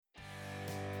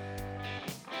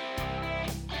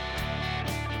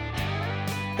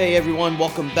Hey everyone,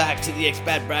 welcome back to the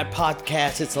Expat Brad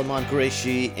podcast. It's Salman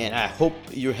Qureshi, and I hope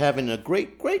you're having a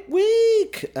great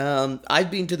week. I've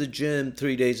been to the gym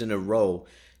 3 days in a row,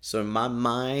 so in my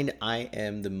mind, I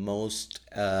am the most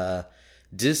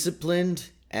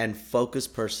disciplined and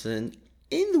focused person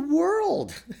in the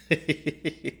world.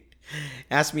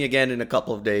 Ask me again in a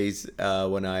couple of days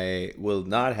when I will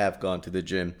not have gone to the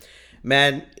gym.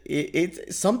 Man,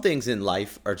 it's some things in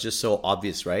life are just so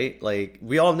obvious, right? Like,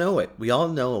 we all know it. We all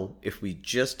know if we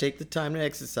just take the time to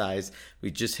exercise,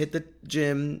 we just hit the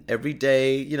gym every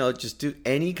day, just do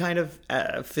any kind of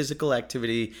physical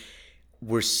activity,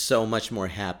 we're so much more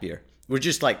happier. We're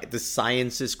just like, the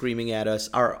science is screaming at us,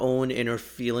 our own inner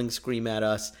feelings scream at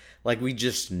us, like we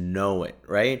just know it,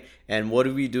 right? And what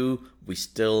do? We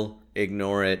still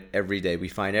ignore it every day. We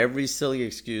find every silly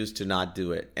excuse to not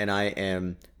do it. And I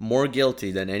am more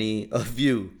guilty than any of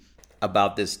you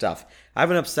about this stuff. I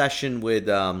have an obsession with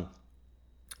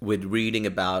reading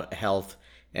about health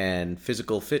and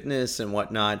physical fitness and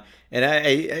whatnot. And I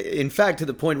in fact, to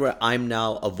the point where I'm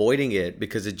now avoiding it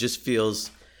because it just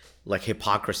feels like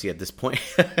hypocrisy at this point.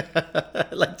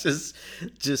 Like just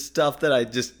stuff that I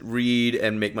just read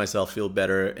and make myself feel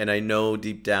better. And I know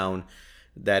deep down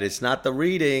that it's not the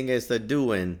reading, it's the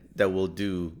doing that will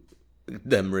do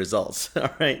them results. All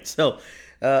right. So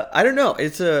I don't know.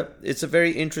 It's a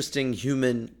very interesting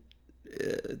human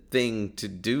thing to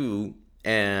do.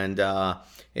 And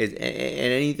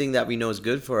anything that we know is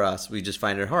good for us, we just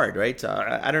find it hard, right? So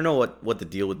I don't know what the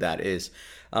deal with that is.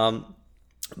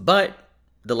 But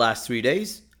the last 3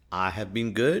 days, I have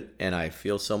been good and I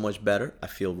feel so much better. I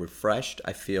feel refreshed.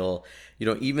 I feel,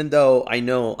 even though I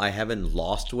know I haven't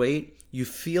lost weight, you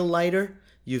feel lighter.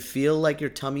 You feel like your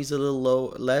tummy's a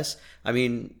little less. I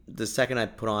mean, the second I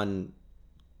put on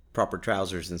proper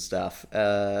trousers and stuff,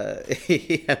 brought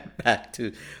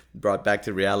back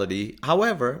to reality.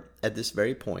 However, at this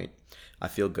very point, I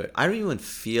feel good. I don't even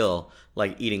feel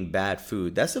like eating bad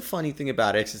food. That's the funny thing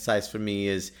about exercise for me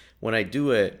is when I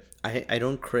do it, I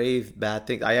don't crave bad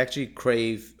things. I actually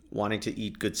crave wanting to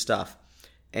eat good stuff.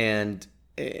 And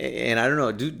I don't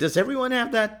know, does everyone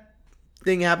have that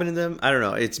thing happen to them? I don't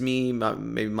know. It's me.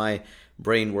 Maybe my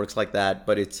brain works like that.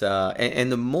 But it's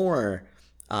and the more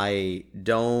I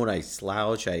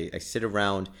slouch, I sit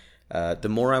around, the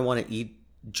more I want to eat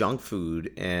junk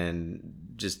food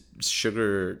and just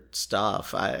sugar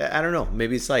stuff. I don't know.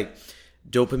 Maybe it's like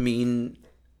dopamine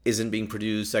isn't being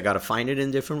produced. I got to find it in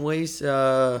different ways.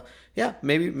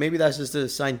 Maybe that's just the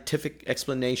scientific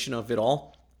explanation of it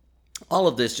all. All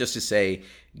of this just to say,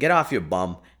 get off your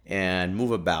bum and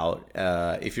move about.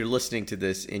 If you're listening to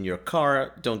this in your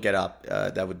car, don't get up.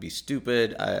 That would be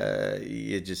stupid.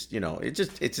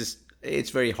 It's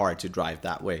very hard to drive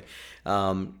that way.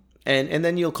 And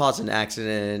then you'll cause an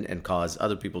accident and cause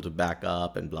other people to back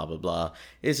up and blah, blah, blah.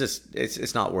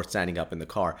 It's not worth standing up in the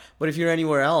car. But if you're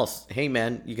anywhere else, hey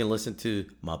man, you can listen to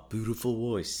my beautiful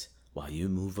voice while you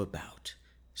move about,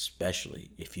 especially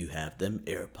if you have them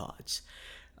AirPods.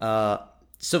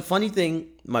 So funny thing,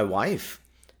 my wife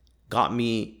got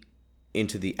me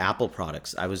into the Apple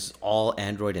products. I was all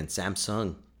Android and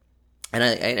Samsung.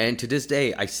 And to this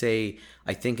day, I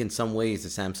think in some ways the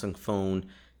Samsung phone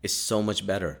is so much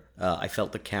better. I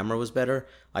felt the camera was better.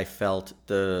 I felt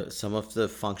some of the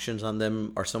functions on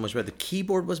them are so much better. The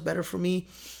keyboard was better for me.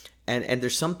 And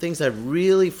there's some things that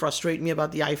really frustrate me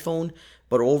about the iPhone.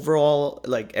 But overall,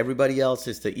 like everybody else,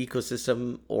 it's the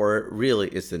ecosystem, or really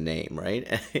it's the name, right?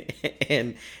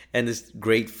 and this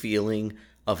great feeling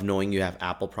of knowing you have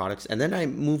Apple products. And then I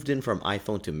moved in from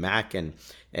iPhone to Mac and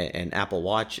Apple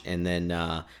Watch. And then,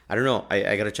 I don't know,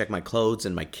 I got to check my clothes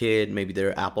and my kid. Maybe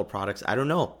they're Apple products. I don't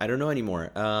know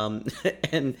anymore.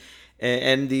 And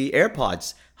the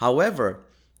AirPods, however,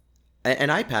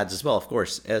 and iPads as well, of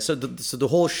course. So the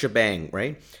whole shebang,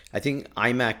 right? I think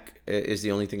iMac is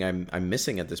the only thing I'm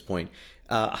missing at this point.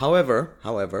 However,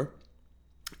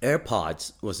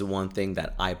 AirPods was the one thing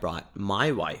that I brought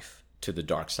my wife to the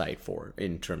dark side for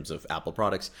in terms of Apple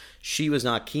products. She was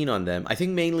not keen on them. I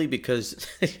think mainly because,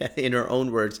 in her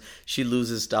own words, she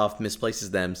loses stuff,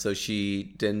 misplaces them, so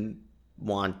she didn't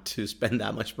want to spend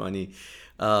that much money.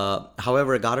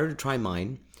 However, I got her to try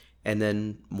mine, and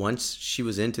then once she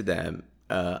was into them,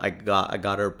 I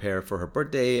got her a pair for her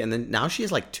birthday, and then now she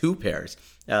has like 2 pairs.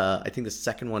 I think the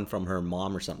second one from her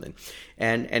mom or something,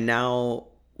 and now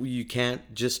you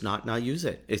can't just not use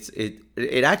it.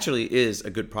 It actually is a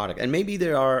good product, and maybe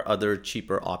there are other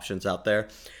cheaper options out there,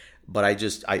 but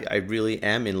I really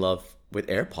am in love with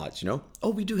AirPods. Oh,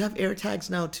 we do have AirTags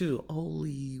now too.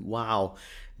 Holy wow,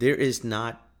 there is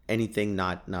not anything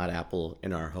not Apple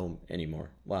in our home anymore.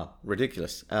 Wow,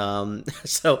 ridiculous.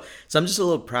 So I'm just a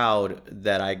little proud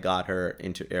that I got her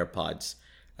into AirPods.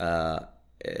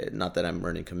 Not that I'm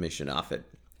earning commission off it.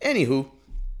 Anywho,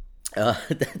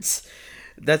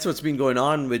 that's what's been going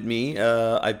on with me.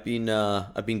 I've been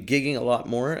gigging a lot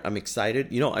more. I'm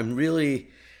excited. I'm really,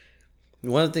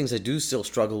 one of the things I do still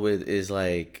struggle with is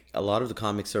like a lot of the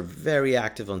comics are very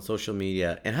active on social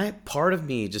media, and part of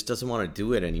me just doesn't want to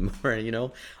do it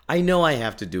anymore. I know I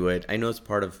have to do it. I know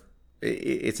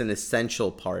it's an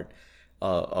essential part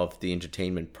of the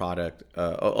entertainment product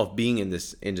of being in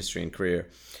this industry and career.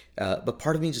 But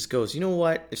part of me just goes, you know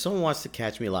what? If someone wants to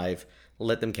catch me live,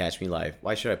 let them catch me live.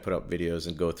 Why should I put up videos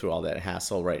and go through all that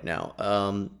hassle right now?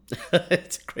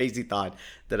 It's a crazy thought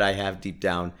that I have deep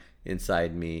down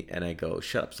inside me, and I go,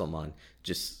 shut up, Salman.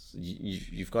 Just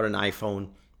you've got an iPhone,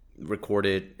 record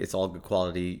it. It's all good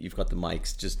quality. You've got the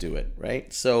mics. Just do it,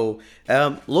 right? So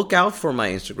look out for my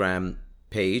Instagram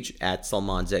page at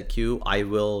SalmanZQ. I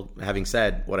will, having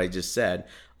said what I just said,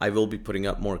 I will be putting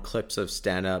up more clips of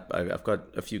stand-up. I've got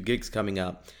a few gigs coming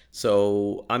up.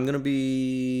 So I'm going to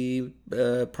be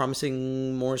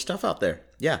promising more stuff out there.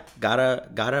 Yeah,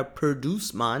 gotta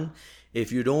produce, man.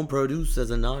 If you don't produce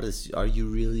as an artist, are you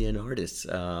really an artist?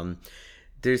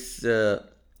 There's,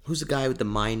 who's the guy with the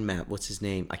mind map? What's his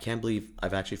name? I can't believe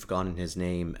I've actually forgotten his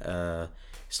name.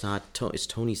 It's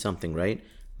Tony something, right?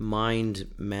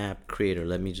 Mind map creator.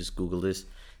 Let me just Google this.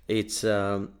 It's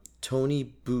Tony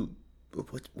Boot.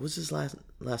 What was his last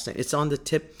name? It's on the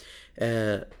tip.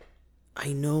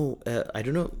 I know. I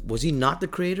don't know. Was he not the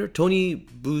creator? Tony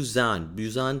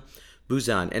Buzan.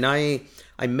 And I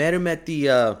met him at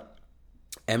the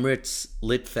Emirates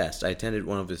Lit Fest. I attended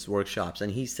one of his workshops,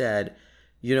 and he said,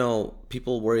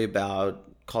 people worry about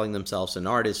calling themselves an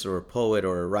artist or a poet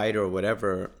or a writer or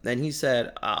whatever. And he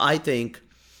said, I think,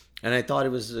 and I thought it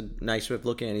was a nice way of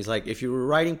looking at it. He's like, if you were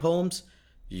writing poems,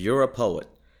 you're a poet.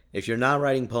 If you're not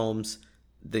writing poems,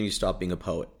 then you stop being a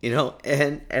poet,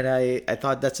 and I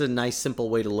thought that's a nice, simple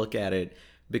way to look at it,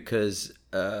 because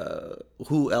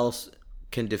who else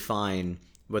can define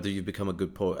whether you become a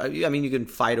good poet? I mean, you can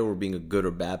fight over being a good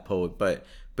or bad poet, but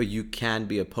you can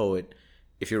be a poet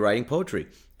if you're writing poetry.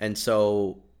 And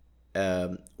so,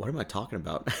 what am I talking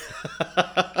about?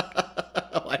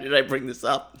 Why did I bring this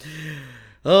up?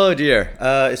 Oh dear,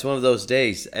 it's one of those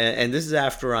days, and this is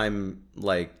after I'm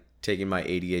like taking my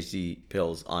ADHD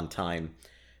pills on time,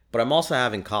 but I'm also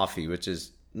having coffee, which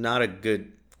is not a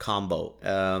good combo.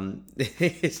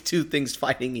 It's two things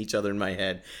fighting each other in my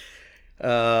head.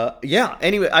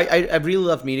 Anyway, I really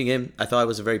loved meeting him. I thought it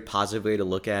was a very positive way to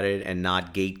look at it, and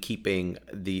not gatekeeping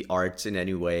the arts in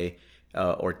any way,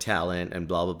 or talent and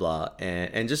blah, blah, blah.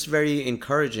 And just very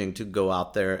encouraging to go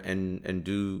out there and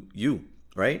do you,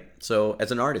 right? So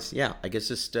as an artist, yeah, I guess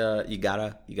just, you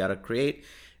gotta create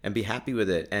and be happy with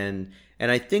it. And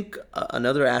I think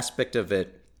another aspect of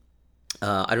it,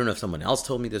 I don't know if someone else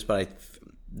told me this, but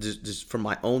just from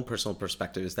my own personal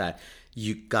perspective, is that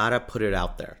you gotta put it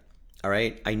out there. All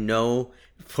right. I know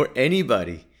for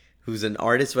anybody who's an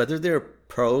artist, whether they're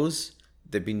pros,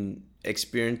 they've been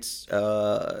experienced,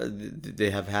 they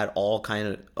have had all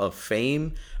kind of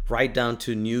fame, right down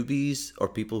to newbies or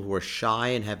people who are shy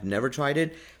and have never tried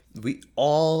it. We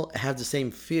all have the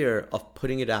same fear of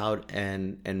putting it out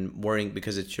and worrying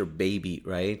because it's your baby,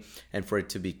 right? And for it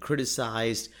to be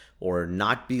criticized or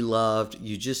not be loved,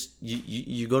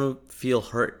 you're going to feel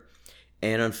hurt.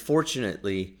 And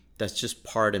unfortunately, that's just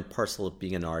part and parcel of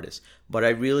being an artist. But I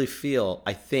really feel,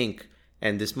 I think,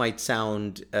 and this might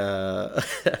sound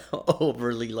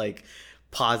overly like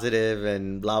positive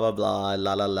and blah, blah, blah,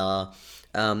 la, la, la.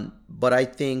 But I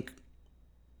think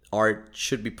art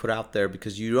should be put out there,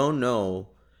 because you don't know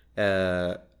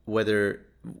who,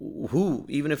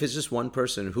 even if it's just one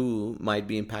person, who might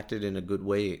be impacted in a good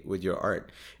way with your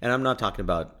art. And I'm not talking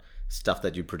about stuff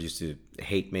that you produce to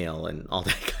hate mail and all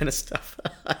that kind of stuff.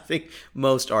 I think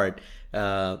most art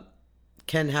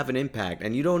can have an impact,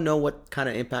 and you don't know what kind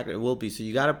of impact it will be. So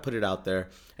you got to put it out there,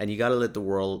 and you got to let the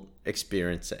world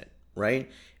experience it, right?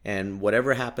 And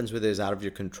whatever happens with it is out of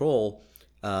your control.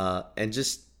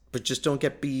 But just don't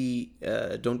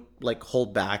don't like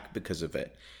hold back because of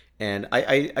it. And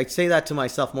I say that to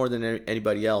myself more than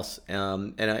anybody else.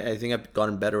 And I think I've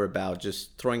gotten better about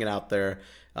just throwing it out there.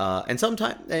 And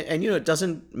sometimes, and it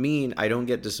doesn't mean I don't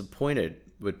get disappointed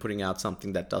with putting out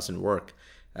something that doesn't work.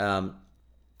 But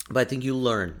I think you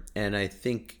learn. And I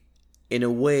think in a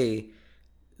way,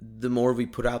 the more we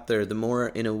put out there, the more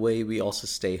in a way we also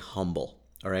stay humble.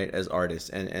 All right, as artists,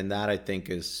 and that I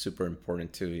think is super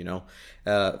important too.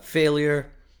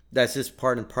 Failure, that's just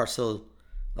part and parcel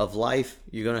of life.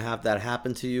 You're gonna have that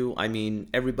happen to you. I mean,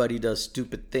 everybody does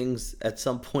stupid things at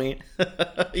some point.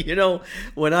 you know,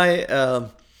 when a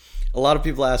lot of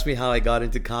people ask me how I got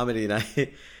into comedy, and I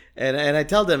and I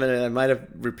tell them, and I might have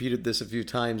repeated this a few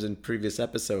times in previous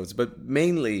episodes, but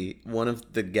mainly one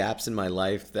of the gaps in my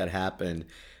life that happened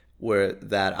were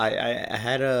that I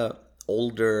had a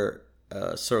older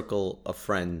circle of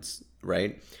friends,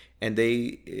 right? And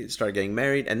they started getting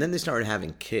married, and then they started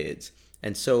having kids,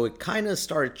 and so it kind of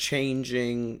started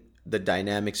changing the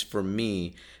dynamics for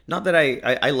me. Not that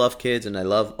I love kids and I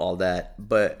love all that,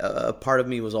 but a part of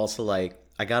me was also like,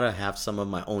 I gotta have some of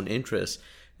my own interests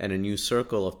and a new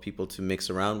circle of people to mix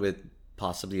around with,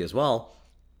 possibly as well.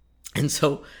 And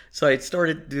so I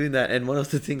started doing that. And one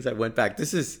of the things I went back,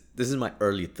 this is my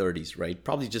early 30s, right?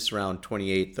 Probably just around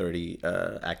 28, 30,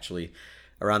 actually,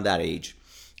 around that age.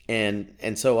 And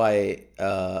so I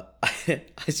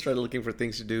I started looking for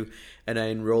things to do, and I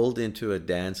enrolled into a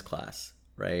dance class,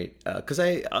 right? Because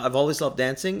I've always loved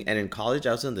dancing, and in college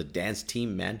I was on the dance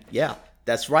team, man. Yeah,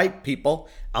 that's right, people.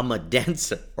 I'm a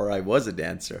dancer, or I was a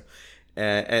dancer.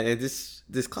 And this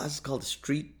class is called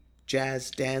street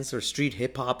jazz dance or street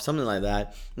hip hop, something like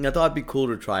that. And I thought it'd be cool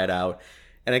to try it out.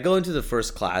 And I go into the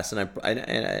first class, and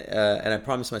I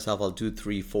promise myself I'll do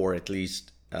 3, 4 at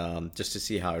least, just to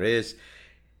see how it is.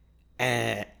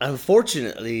 And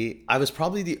unfortunately, I was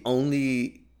probably the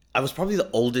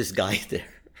oldest guy there,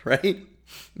 right?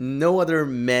 No other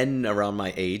men around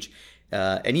my age.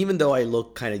 And even though I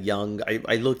looked kind of young,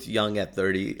 I looked young at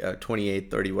 30, 28,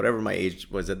 30, whatever my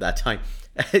age was at that time.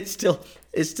 It still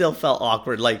felt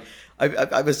awkward. Like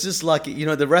I was just lucky. You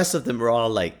know, the rest of them were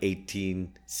all like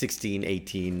 18, 16,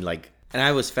 18, like, and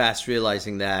I was fast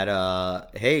realizing that,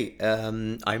 hey,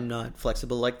 I'm not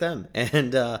flexible like them.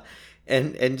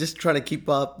 And just trying to keep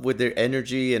up with their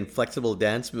energy and flexible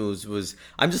dance moves was,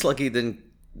 I'm just lucky they didn't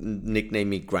nickname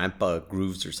me Grandpa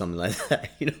Grooves or something like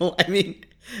that. You know, I mean,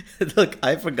 look,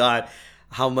 I forgot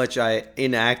how much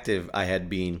inactive I had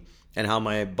been, and how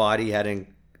my body hadn't,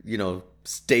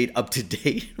 stayed up to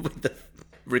date with the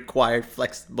required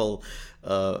flexible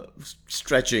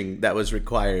stretching that was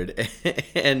required.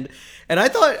 And I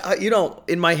thought,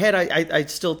 in my head, I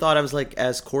still thought I was like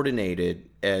as coordinated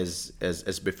as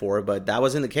before, but that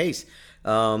wasn't the case.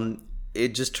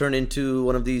 It just turned into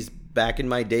one of these back in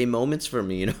my day moments for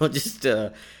me, just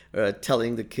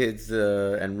telling the kids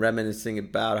and reminiscing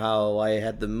about how I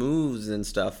had the moves and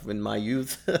stuff in my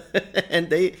youth.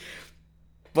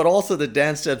 But also the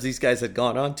dance steps these guys had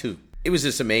gone on to. It was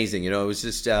just amazing, It was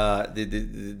just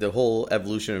the whole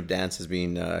evolution of dance has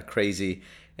been crazy,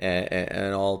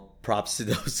 and all props to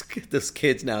those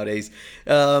kids nowadays.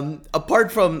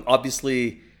 Apart from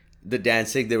obviously the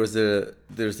dancing, there's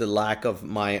the lack of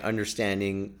my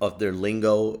understanding of their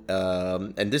lingo,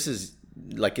 and this is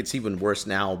like, it's even worse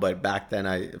now. But back then,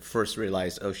 I first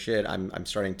realized, oh shit, I'm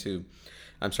starting to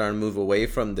move away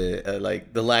from the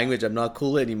language. I'm not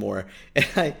cool anymore.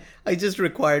 And I just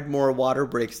required more water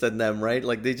breaks than them, right?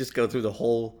 Like, they just go through the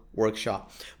whole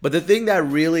workshop. But the thing that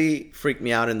really freaked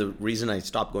me out, and the reason I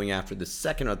stopped going after the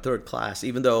second or third class,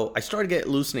 even though I started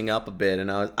loosening up a bit,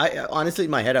 and I honestly,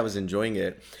 in my head, I was enjoying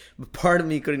it, but part of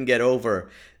me couldn't get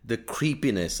over the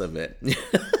creepiness of it.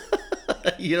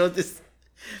 This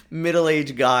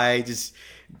middle-aged guy just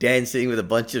dancing with a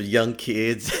bunch of young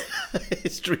kids,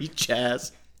 street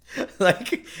jazz.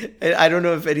 Like, I don't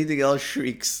know if anything else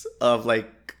shrieks of like,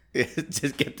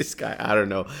 just get this guy. I don't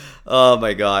know. Oh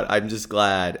my God. I'm just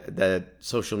glad that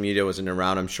social media wasn't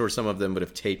around. I'm sure some of them would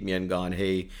have taped me and gone,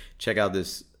 hey, check out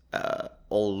this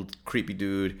old creepy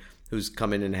dude who's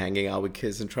coming and hanging out with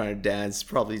kids and trying to dance.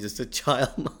 Probably just a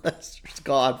child molester.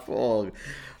 God,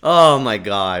 oh my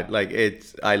God. Like,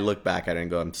 I look back at it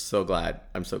and go, I'm so glad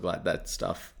that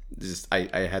stuff. Just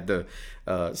I had the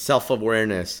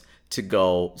self-awareness to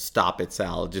go, stop it,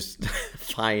 Sal. Just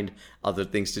find other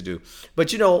things to do.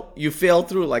 But you fail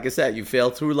through, like I said, you fail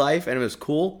through life, and it was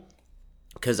cool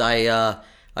because I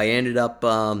ended up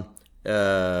I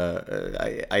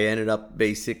ended up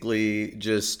basically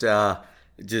just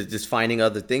finding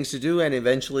other things to do, and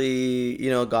eventually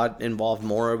got involved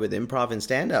more with improv and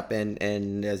stand up,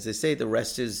 and as they say, the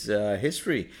rest is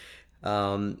history.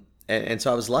 And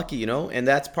so I was lucky, and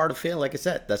that's part of failing. Like I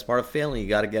said, that's part of failing. You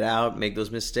got to get out, make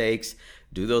those mistakes,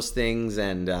 do those things,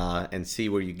 and see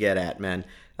where you get at, man.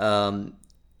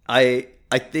 I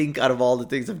think out of all the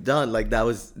things I've done, like,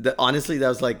 honestly, that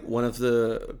was like one of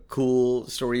the cool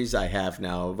stories I have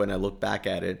now when I look back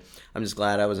at it. I'm just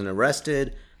glad I wasn't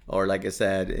arrested or, like I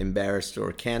said, embarrassed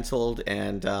or canceled,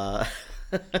 and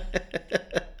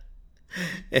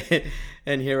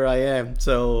and here I am.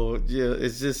 So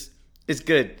it's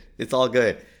good. It's all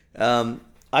good.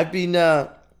 I've been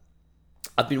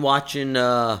watching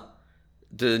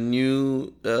the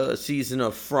new season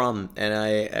of From, and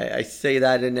I say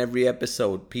that in every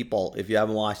episode. People, if you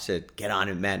haven't watched it, get on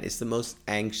it, man. It's the most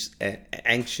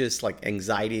anxious, like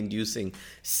anxiety-inducing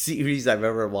series I've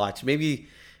ever watched. Maybe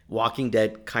Walking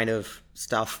Dead kind of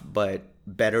stuff, but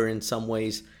better in some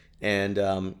ways. And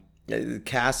the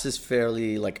cast is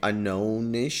fairly like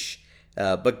unknown-ish.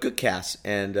 But good cast,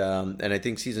 and I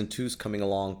think season 2 is coming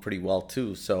along pretty well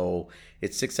too. So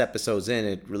it's 6 episodes in.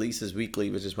 It releases weekly,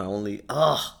 which is my only.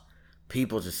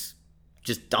 People just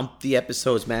dump the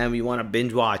episodes, man. We want to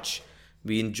binge watch.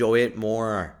 We enjoy it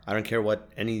more. I don't care what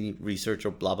any research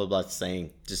or blah blah blah is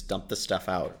saying. Just dump the stuff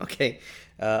out, okay?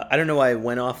 I don't know why I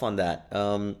went off on that.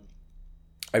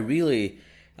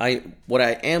 What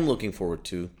I am looking forward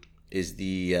to is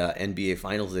the NBA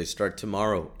Finals. They start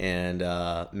tomorrow. And,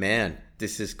 man,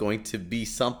 this is going to be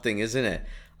something, isn't it?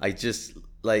 I just,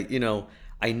 I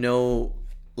know,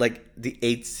 the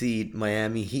 8th seed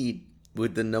Miami Heat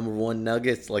with the number 1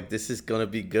 Nuggets. This is going to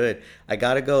be good. I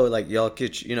got to go,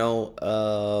 Jokic,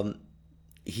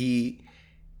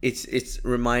 it's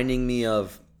reminding me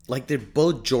of, they're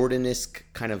both Jordan-esque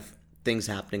kind of things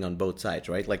happening on both sides,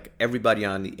 right? Everybody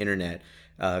on the internet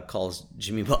calls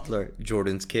Jimmy Butler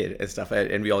Jordan's kid and stuff,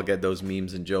 and we all get those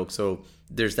memes and jokes. So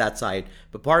there's that side.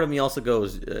 But part of me also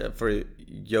goes for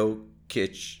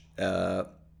Jokic. I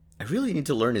really need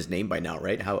to learn his name by now,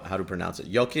 right? How to pronounce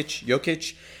it?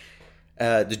 Jokic,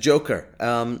 the Joker.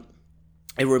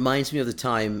 It reminds me of the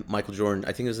time Michael Jordan,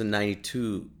 I think it was in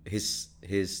 '92,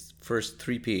 his first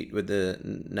three-peat with the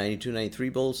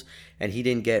 92-93 Bulls, and he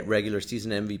didn't get regular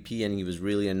season MVP, and he was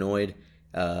really annoyed.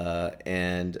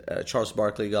 And Charles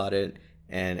Barkley got it,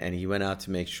 and he went out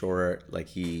to make sure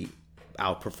he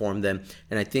outperformed them.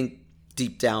 And I think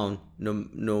deep down,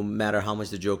 no matter how much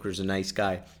the Joker is a nice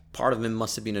guy, part of him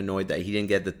must have been annoyed that he didn't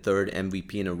get the 3rd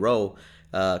MVP in a row,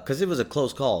 because it was a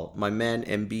close call. My man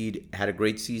Embiid had a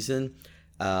great season,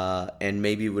 and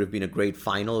maybe it would have been a great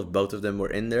final if both of them were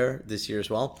in there this year as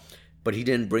well, but he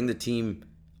didn't bring the team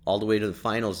all the way to the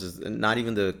finals, not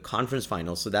even the conference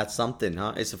finals. So that's something,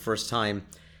 huh? It's the first time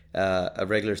a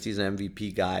regular season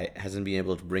MVP guy hasn't been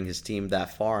able to bring his team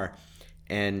that far.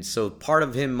 And so part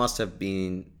of him must have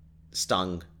been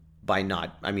stung by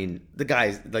not. I mean, the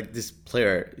guy's this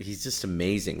player, he's just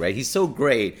amazing, right? He's so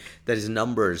great that his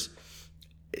numbers,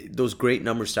 those great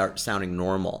numbers start sounding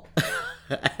normal.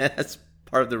 That's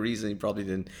part of the reason he probably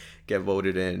didn't get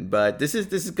voted in. But this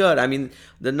is good. I mean,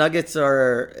 the Nuggets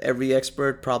are, every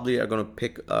expert probably are going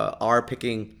to are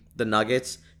picking the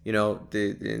Nuggets.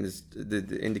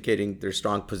 The indicating their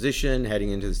strong position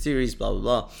heading into the series, blah blah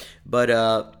blah. But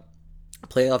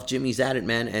playoff Jimmy's at it,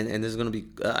 man, and this is going to be.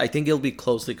 I think it'll be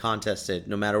closely contested,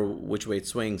 no matter which way it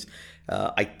swings.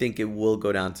 I think it will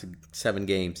go down to 7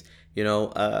 games.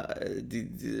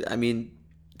 I mean,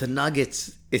 the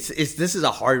Nuggets. This is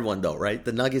a hard one though, right?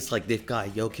 The Nuggets, they've got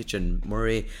Jokic and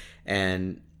Murray,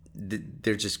 and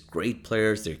they're just great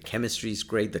players. Their chemistry is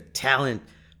great. The talent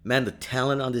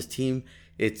on this team,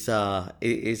 it's going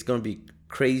to be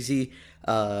crazy.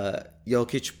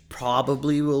 Jokic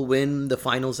probably will win the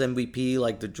Finals MVP,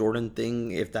 like the Jordan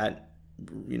thing, if that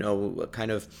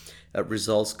kind of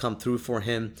results come through for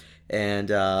him.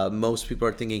 And most people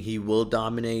are thinking he will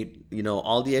dominate.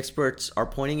 All the experts are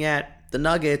pointing at the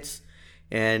Nuggets,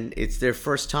 and it's their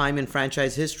first time in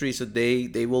franchise history, so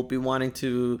they will be wanting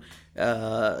to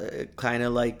kind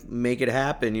of make it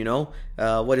happen.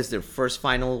 What is their first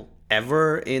final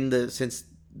ever since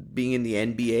being in the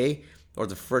NBA, or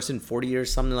the first in 40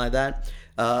 years, something like that.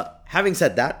 Having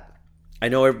said that, I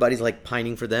know everybody's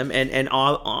pining for them, and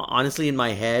honestly, in my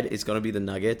head, it's gonna be the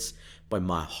Nuggets. But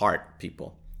my heart,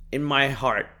 people, in my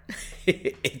heart,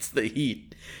 it's the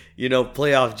Heat.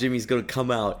 Playoff Jimmy's gonna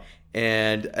come out.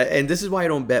 And this is why I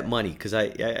don't bet money, because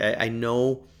I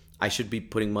know I should be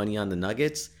putting money on the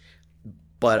Nuggets,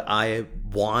 but I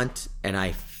want and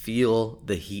I feel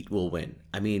the Heat will win.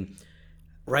 I mean,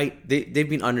 right? They've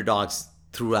been underdogs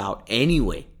throughout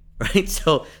anyway, right?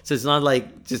 So it's not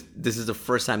just this is the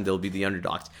first time they'll be the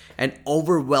underdogs, and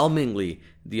overwhelmingly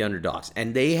the underdogs,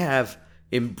 and they have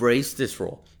embraced this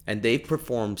role. And they've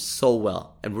performed so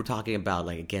well. And we're talking about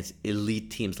against elite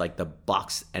teams like the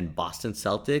Bucks and Boston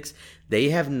Celtics. They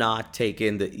have not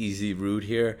taken the easy route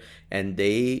here, and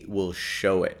they will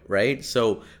show it, right?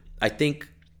 So I think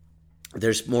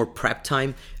there's more prep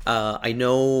time. I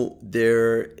know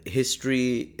their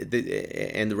history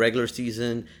and the regular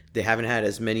season, they haven't had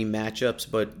as many matchups,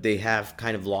 but they have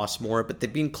kind of lost more. But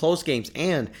they've been close games.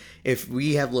 And if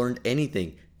we have learned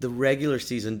anything, the regular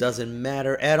season doesn't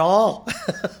matter at all.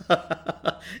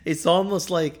 It's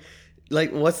almost like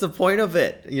Like, what's the point of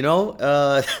it?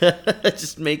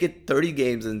 Just make it 30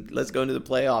 games and let's go into the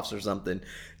playoffs or something.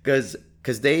 Because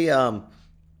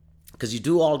because you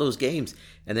do all those games,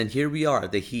 and then here we are,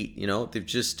 the Heat. They've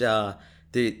just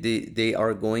they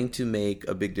are going to make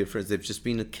a big difference. They've just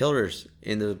been the killers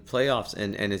in the playoffs,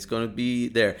 and it's going to be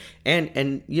there.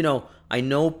 And I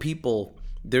know people.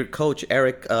 Their coach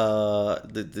Eric,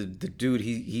 the dude,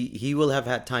 he will have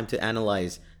had time to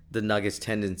analyze the Nuggets'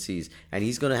 tendencies, and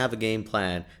he's going to have a game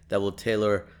plan that will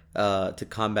tailor to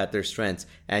combat their strengths.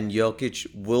 And Jokic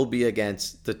will be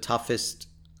against the toughest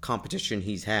competition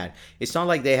he's had. It's not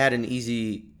like they had an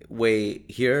easy way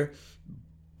here,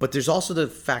 but there's also the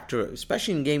factor,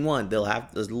 especially in game one,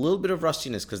 there's a little bit of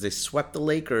rustiness because they swept the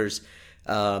Lakers.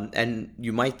 And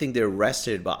you might think they're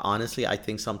rested, but honestly, I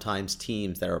think sometimes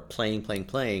teams that are playing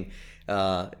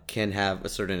can have a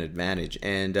certain advantage.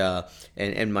 And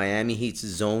Miami Heat's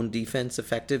zone defense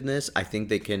effectiveness, I think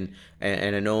they can.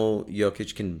 And I know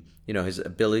Jokic can. His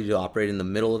ability to operate in the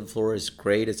middle of the floor is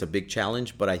great. It's a big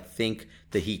challenge, but I think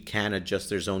the Heat can adjust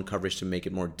their zone coverage to make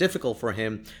it more difficult for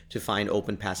him to find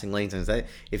open passing lanes. And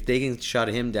if they can shut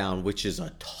him down, which is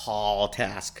a tall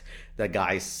task, that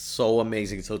guy's so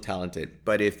amazing, so talented.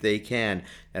 But if they can,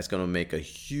 that's going to make a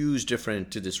huge difference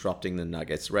to disrupting the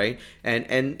Nuggets, right?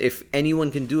 And if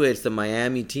anyone can do it, it's the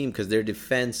Miami team, because their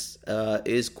defense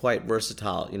is quite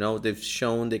versatile. They've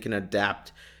shown they can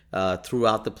adapt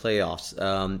throughout the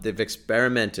playoffs. They've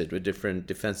experimented with different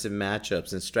defensive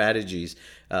matchups and strategies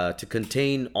to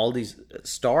contain all these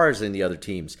stars in the other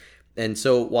teams. And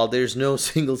so while there's no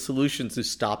single solution to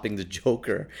stopping the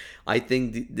Joker, I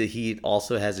think the Heat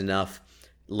also has enough,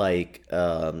 they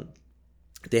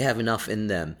have enough in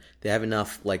them. They have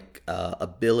enough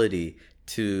ability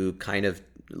to kind of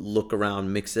look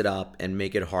around, mix it up, and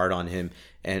make it hard on him,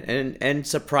 and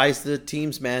surprise the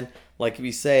teams, man. Like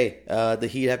we say, the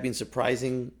Heat have been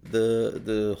surprising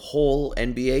the whole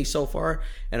NBA so far,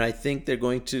 and I think they're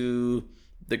going to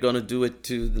do it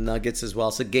to the Nuggets as well.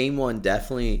 So game one,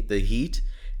 definitely the Heat,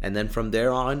 and then from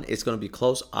there on, it's going to be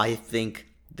close. I think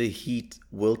the Heat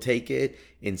will take it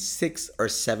in 6 or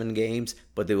 7 games,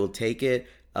 but they will take it.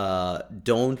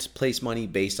 Don't place money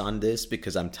based on this,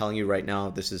 because I'm telling you right now,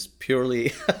 this is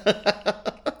purely...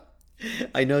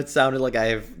 I know it sounded like I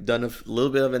have done a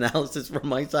little bit of analysis from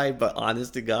my side, but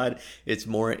honest to God, it's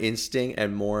more instinct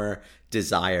and more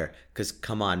desire. Because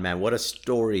come on, man, what a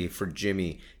story for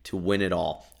Jimmy to win it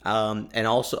all. And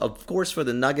also, of course, for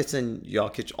the Nuggets and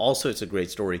Jokic, also it's a great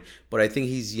story. But I think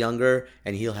he's younger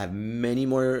and he'll have many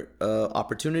more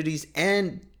opportunities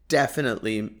and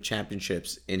definitely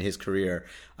championships in his career.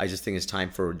 I just think it's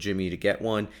time for Jimmy to get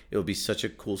one. It'll be such a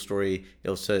cool story.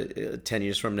 10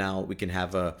 years from now, we can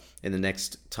have in the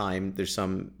next time there's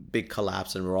some big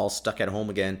collapse and we're all stuck at home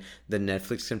again, then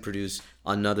Netflix can produce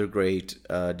another great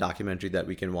documentary that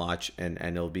we can watch, and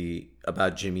it'll be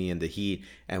about Jimmy and the Heat,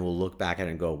 and we'll look back at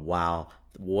it and go, wow,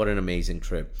 what an amazing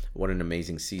trip. What an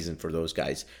amazing season for those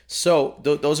guys. So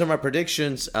those are my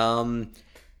predictions.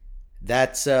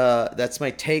 That's my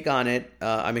take on it.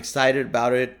 I'm excited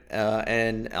about it,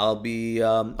 and I'll be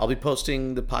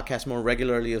posting the podcast more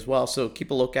regularly as well. So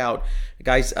keep a lookout,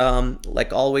 guys.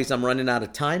 Like always, I'm running out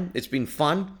of time. It's been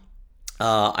fun.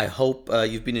 I hope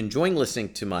you've been enjoying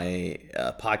listening to my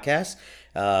podcast.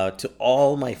 To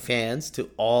all my fans, to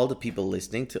all the people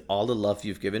listening, to all the love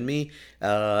you've given me,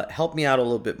 help me out a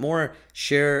little bit more.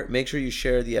 Make sure you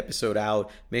share the episode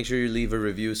out. Make sure you leave a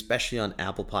review, especially on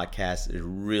Apple Podcasts. It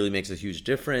really makes a huge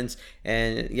difference.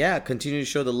 And yeah, continue to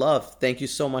show the love. Thank you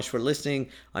so much for listening.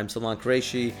 I'm Salman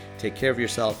Qureshi. Take care of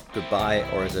yourself. Goodbye,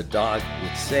 or as a dog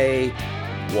would say,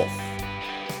 wolf.